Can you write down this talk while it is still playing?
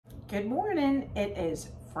Good morning. It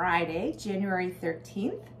is Friday, January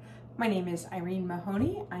 13th. My name is Irene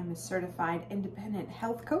Mahoney. I'm a certified independent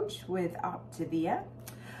health coach with Optavia.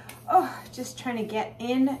 Just trying to get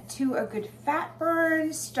into a good fat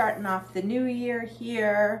burn, starting off the new year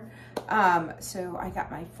here. So I got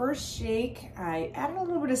my first shake. I added a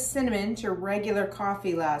little bit of cinnamon to regular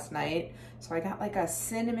coffee last night. So I got like a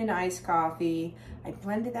cinnamon iced coffee. I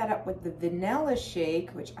blended that up with the vanilla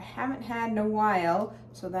shake, which I haven't had in a while.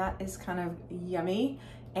 So that is kind of yummy.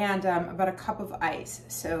 And about a cup of ice.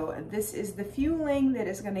 So this is the fueling that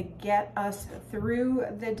is gonna get us through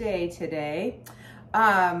the day today.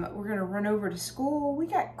 We're gonna run over to school. We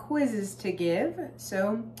got quizzes to give.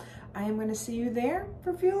 So I am gonna see you there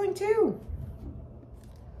for fueling too.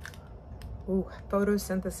 Ooh,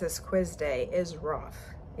 photosynthesis quiz day is rough.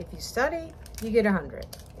 If you study, you get 100.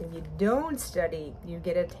 If you don't study, you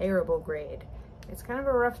get a terrible grade. It's kind of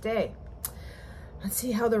a rough day. Let's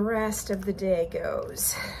see how the rest of the day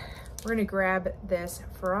goes. We're gonna grab this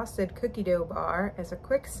frosted cookie dough bar as a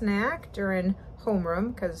quick snack during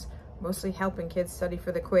homeroom, because mostly helping kids study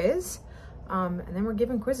for the quiz. And then we're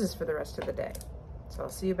giving quizzes for the rest of the day. So I'll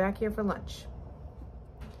see you back here for lunch.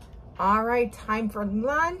 All right, time for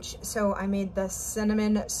lunch. So I made the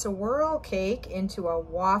cinnamon swirl cake into a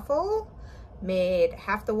waffle, made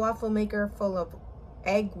half the waffle maker full of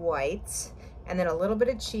egg whites, and then a little bit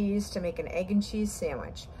of cheese to make an egg and cheese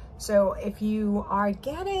sandwich. So if you are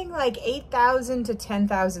getting like 8,000 to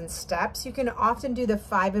 10,000 steps, you can often do the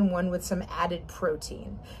 5-in-1 with some added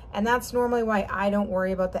protein. And that's normally why I don't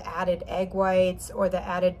worry about the added egg whites or the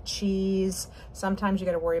added cheese. Sometimes you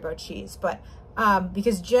gotta worry about cheese, but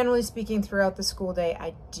because generally speaking throughout the school day,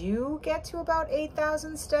 I do get to about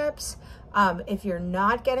 8,000 steps. If you're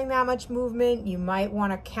not getting that much movement, you might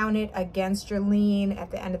want to count it against your lean at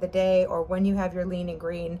the end of the day or when you have your lean and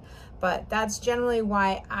green. But that's generally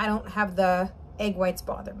why I don't have the egg whites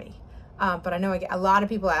bother me. But I know a lot of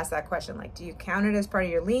people ask that question, like, do you count it as part of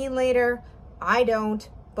your lean later? I don't,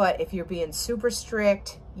 but if you're being super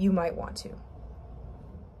strict, you might want to.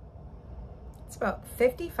 It's about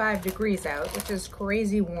 55 degrees out, which is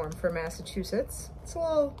crazy warm for Massachusetts. It's a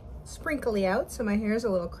little sprinkly out, so my hair is a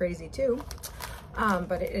little crazy too.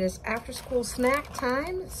 But it is after school snack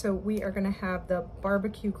time, so we are gonna have the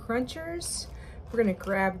barbecue crunchers. We're gonna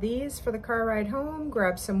grab these for the car ride home,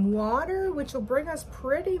 grab some water, which will bring us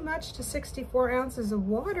pretty much to 64 ounces of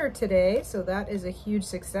water today, so that is a huge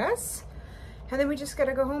success. And then we just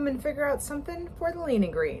gotta go home and figure out something for the lean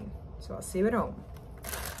and green. So I'll see you at home.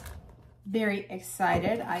 Very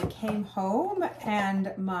excited. I came home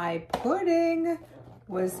and my pudding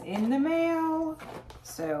was in the mail.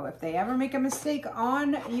 So if they ever make a mistake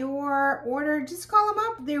on your order, just call them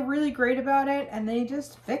up. They're really great about it and they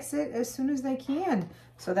just fix it as soon as they can.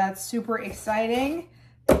 So that's super exciting.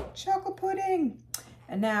 Chocolate pudding.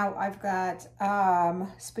 And now I've got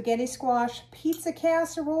spaghetti squash pizza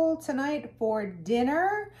casserole tonight for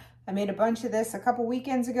dinner. I made a bunch of this a couple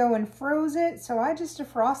weekends ago and froze it. So I just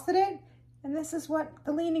defrosted it. And this is what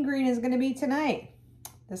the lean and green is gonna be tonight.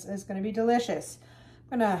 This is gonna be delicious.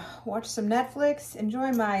 I'm gonna watch some Netflix,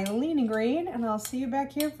 enjoy my lean and green, and I'll see you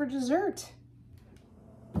back here for dessert.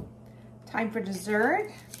 Time for dessert.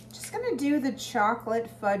 Just gonna do the chocolate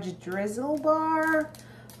fudge drizzle bar.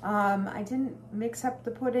 I didn't mix up the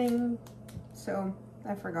pudding, so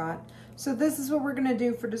I forgot. So this is what we're gonna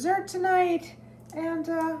do for dessert tonight. And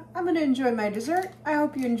I'm gonna enjoy my dessert. I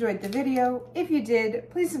hope you enjoyed the video. If you did,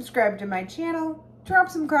 please subscribe to my channel, drop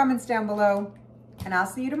some comments down below, and I'll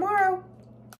see you tomorrow.